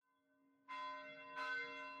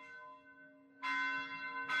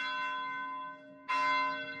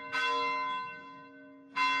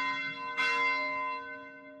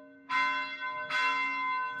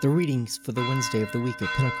The readings for the Wednesday of the week of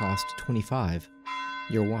Pentecost 25,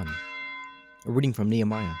 Year 1. A reading from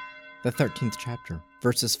Nehemiah, the 13th chapter,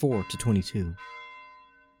 verses 4 to 22.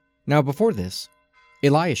 Now before this,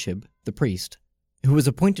 Eliashib, the priest, who was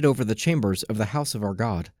appointed over the chambers of the house of our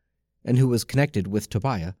God, and who was connected with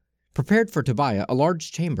Tobiah, prepared for Tobiah a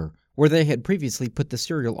large chamber where they had previously put the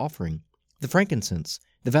cereal offering, the frankincense,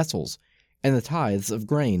 the vessels, and the tithes of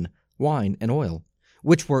grain, wine, and oil,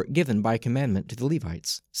 which were given by commandment to the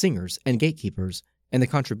Levites, singers, and gatekeepers, and the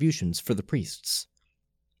contributions for the priests.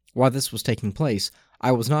 While this was taking place,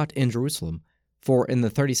 I was not in Jerusalem, for in the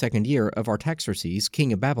 32nd year of Artaxerxes,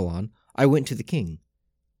 king of Babylon, I went to the king.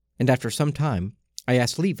 And after some time, I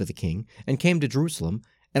asked leave of the king, and came to Jerusalem,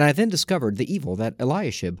 and I then discovered the evil that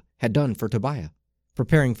Eliashib had done for Tobiah,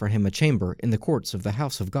 preparing for him a chamber in the courts of the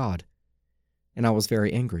house of God. And I was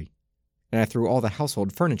very angry. And I threw all the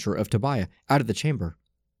household furniture of Tobiah out of the chamber.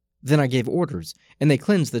 Then I gave orders, and they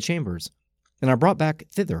cleansed the chambers. And I brought back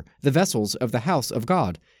thither the vessels of the house of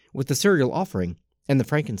God, with the cereal offering and the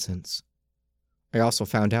frankincense. I also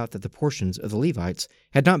found out that the portions of the Levites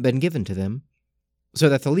had not been given to them, so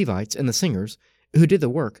that the Levites and the singers, who did the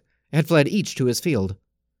work, had fled each to his field.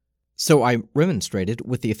 So I remonstrated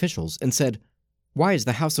with the officials, and said, "Why is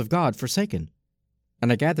the house of God forsaken?"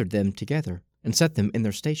 And I gathered them together, and set them in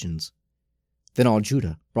their stations. Then all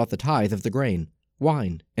Judah brought the tithe of the grain,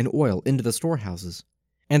 wine, and oil into the storehouses,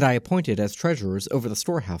 and I appointed as treasurers over the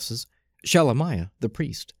storehouses Shelemiah the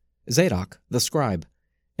priest, Zadok the scribe,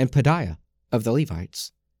 and Pedaiah of the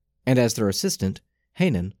Levites, and as their assistant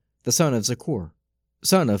Hanan the son of Zaccur,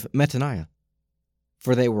 son of Mattaniah,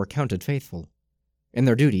 for they were counted faithful, and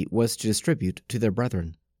their duty was to distribute to their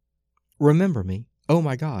brethren. Remember me, O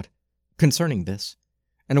my God, concerning this,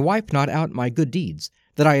 and wipe not out my good deeds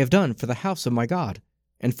that I have done for the house of my God,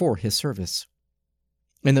 and for his service.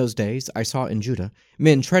 In those days I saw in Judah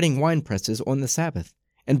men treading winepresses on the Sabbath,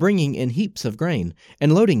 and bringing in heaps of grain,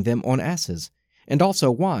 and loading them on asses, and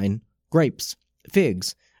also wine, grapes,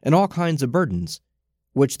 figs, and all kinds of burdens,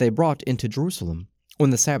 which they brought into Jerusalem on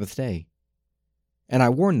the Sabbath day. And I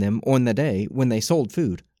warned them on the day when they sold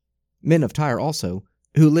food. Men of Tyre also,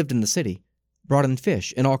 who lived in the city, brought in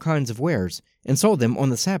fish and all kinds of wares, and sold them on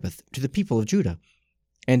the Sabbath to the people of Judah,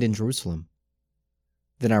 and in Jerusalem.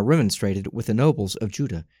 Then I remonstrated with the nobles of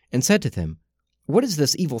Judah, and said to them, "What is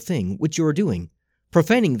this evil thing which you are doing,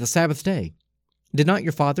 profaning the Sabbath day? Did not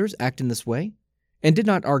your fathers act in this way? And did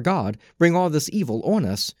not our God bring all this evil on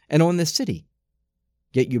us and on this city?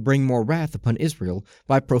 Yet you bring more wrath upon Israel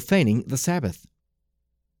by profaning the Sabbath."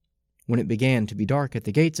 When it began to be dark at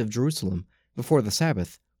the gates of Jerusalem before the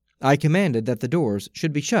Sabbath, I commanded that the doors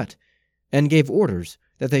should be shut, and gave orders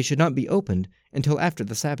that they should not be opened until after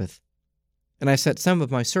the Sabbath. And I set some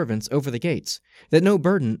of my servants over the gates, that no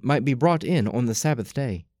burden might be brought in on the Sabbath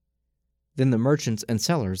day. Then the merchants and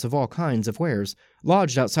sellers of all kinds of wares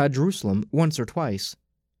lodged outside Jerusalem once or twice.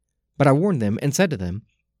 But I warned them and said to them,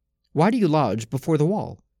 "Why do you lodge before the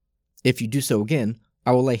wall? If you do so again,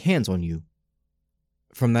 I will lay hands on you."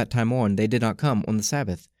 From that time on they did not come on the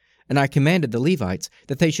Sabbath, and I commanded the Levites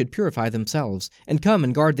that they should purify themselves, and come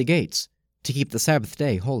and guard the gates, to keep the Sabbath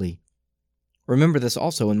day holy. Remember this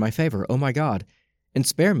also in my favor, O my God, and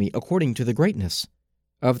spare me according to the greatness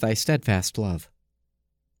of thy steadfast love.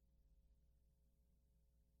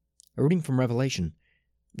 A reading from Revelation,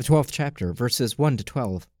 the 12th chapter, verses 1 to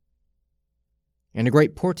 12. And a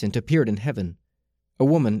great portent appeared in heaven, a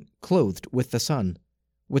woman clothed with the sun,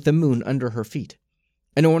 with the moon under her feet,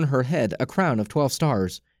 and on her head a crown of 12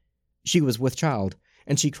 stars. She was with child,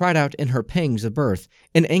 and she cried out in her pangs of birth,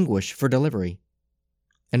 in anguish for delivery.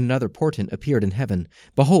 And another portent appeared in heaven.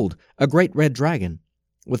 Behold, a great red dragon,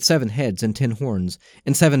 with 7 heads and 10 horns,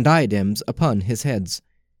 and 7 diadems upon his heads.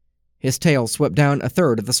 His tail swept down a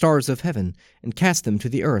third of the stars of heaven, and cast them to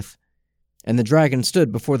the earth. And the dragon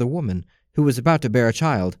stood before the woman, who was about to bear a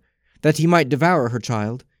child, that he might devour her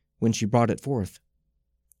child when she brought it forth.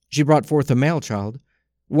 She brought forth a male child,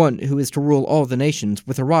 one who is to rule all the nations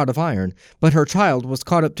with a rod of iron, but her child was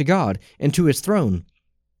caught up to God and to his throne.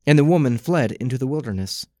 And the woman fled into the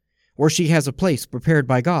wilderness, where she has a place prepared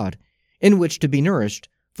by God, in which to be nourished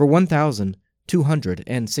for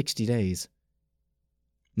 1,260 days.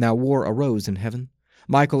 Now war arose in heaven,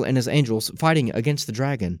 Michael and his angels fighting against the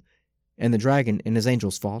dragon, and the dragon and his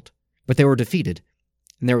angels fought, but they were defeated,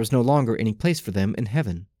 and there was no longer any place for them in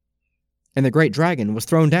heaven. And the great dragon was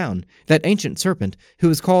thrown down, that ancient serpent, who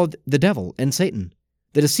is called the devil and Satan,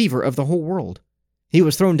 the deceiver of the whole world. He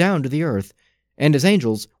was thrown down to the earth, and his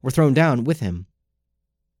angels were thrown down with him.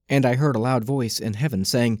 And I heard a loud voice in heaven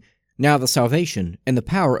saying, Now the salvation and the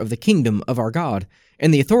power of the kingdom of our God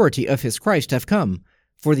and the authority of his Christ have come,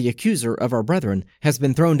 For the accuser of our brethren has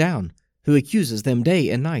been thrown down, who accuses them day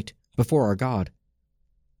and night before our God.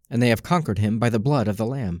 And they have conquered him by the blood of the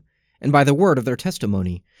Lamb, and by the word of their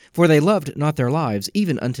testimony, for they loved not their lives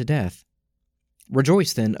even unto death.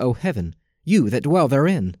 Rejoice then, O heaven, you that dwell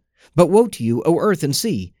therein. But woe to you, O earth and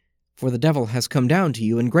sea, for the devil has come down to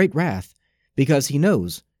you in great wrath, because he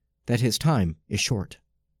knows that his time is short.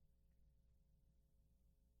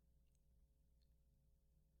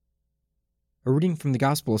 A reading from the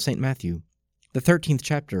Gospel of St. Matthew, the 13th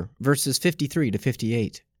chapter, verses 53 to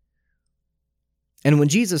 58. And when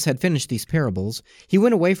Jesus had finished these parables, he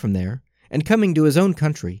went away from there, and coming to his own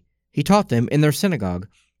country, he taught them in their synagogue,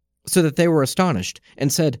 so that they were astonished,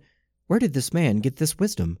 and said, Where did this man get this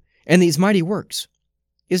wisdom, and these mighty works?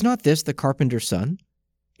 Is not this the carpenter's son?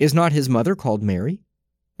 Is not his mother called Mary?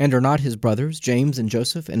 And are not his brothers James and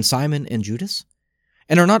Joseph, and Simon and Judas?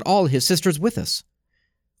 And are not all his sisters with us?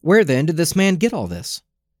 Where then did this man get all this?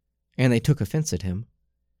 And they took offense at him.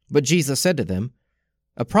 But Jesus said to them,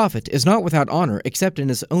 A prophet is not without honor except in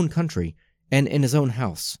his own country and in his own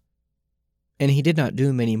house. And he did not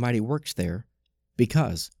do many mighty works there,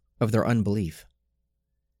 because of their unbelief.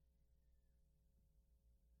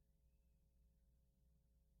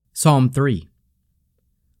 Psalm 3.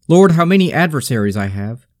 Lord, how many adversaries I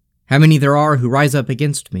have! How many there are who rise up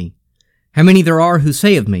against me! How many there are who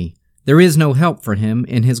say of me, There is no help for him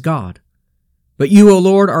in his God! But you, O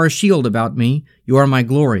Lord, are a shield about me. You are my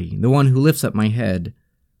glory, the one who lifts up my head.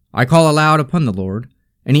 I call aloud upon the Lord,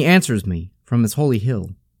 and he answers me from his holy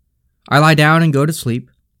hill. I lie down and go to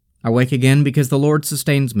sleep. I wake again because the Lord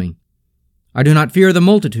sustains me. I do not fear the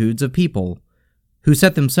multitudes of people who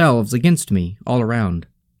set themselves against me all around.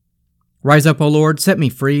 Rise up, O Lord, set me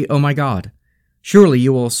free, O my God. Surely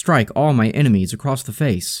you will strike all my enemies across the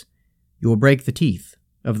face. You will break the teeth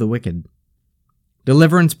of the wicked.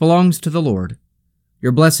 Deliverance belongs to the Lord.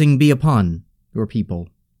 Your blessing be upon your people.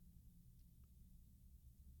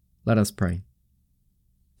 Let us pray.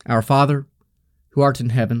 Our Father, who art in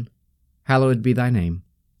heaven, hallowed be thy name.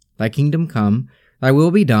 Thy kingdom come, thy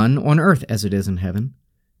will be done, on earth as it is in heaven.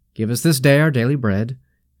 Give us this day our daily bread,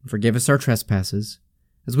 and forgive us our trespasses,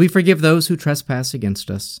 as we forgive those who trespass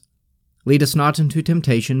against us. Lead us not into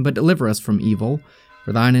temptation, but deliver us from evil.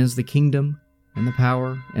 For thine is the kingdom, and the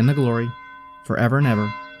power, and the glory, forever and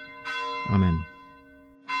ever. Amen.